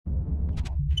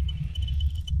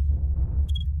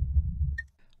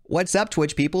What's up,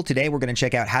 Twitch people? Today we're going to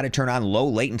check out how to turn on low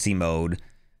latency mode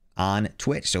on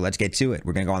Twitch. So let's get to it.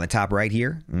 We're going to go on the top right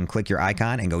here and click your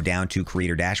icon and go down to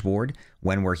Creator Dashboard.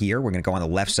 When we're here, we're going to go on the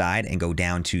left side and go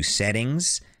down to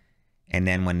Settings. And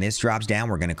then when this drops down,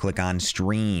 we're going to click on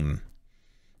Stream.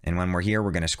 And when we're here,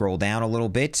 we're going to scroll down a little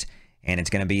bit and it's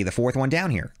going to be the fourth one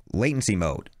down here, latency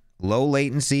mode. Low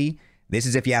latency. This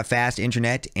is if you have fast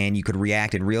internet and you could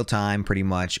react in real time pretty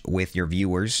much with your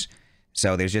viewers.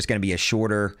 So there's just going to be a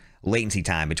shorter latency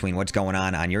time between what's going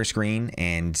on your screen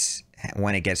and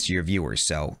when it gets to your viewers.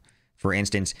 So for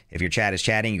instance, if your chat is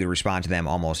chatting, you could respond to them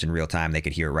almost in real time. They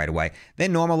could hear it right away.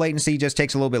 Then normal latency just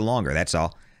takes a little bit longer. That's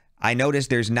all. I noticed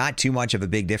there's not too much of a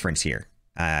big difference here.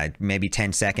 Maybe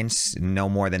 10 seconds, no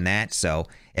more than that. So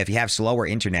if you have slower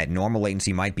internet, normal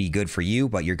latency might be good for you,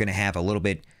 but you're going to have a little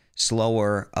bit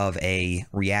slower of a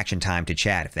reaction time to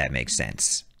chat, if that makes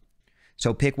sense.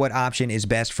 So pick what option is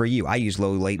best for you. I use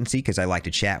low latency because I like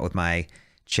to chat with my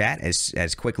chat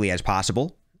as quickly as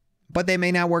possible, but they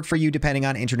may not work for you depending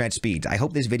on internet speeds. I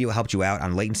hope this video helped you out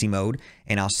on latency mode,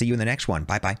 and I'll see you in the next one.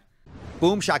 Bye-bye.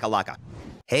 Boom shakalaka.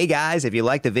 Hey guys, if you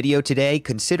liked the video today,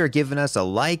 consider giving us a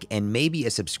like and maybe a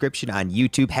subscription on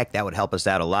YouTube. Heck, that would help us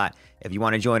out a lot. If you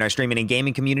want to join our streaming and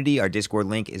gaming community, our Discord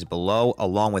link is below,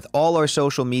 along with all our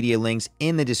social media links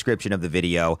in the description of the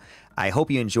video. I hope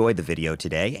you enjoyed the video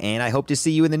today, and I hope to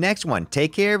see you in the next one.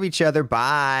 Take care of each other.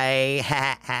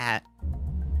 Bye.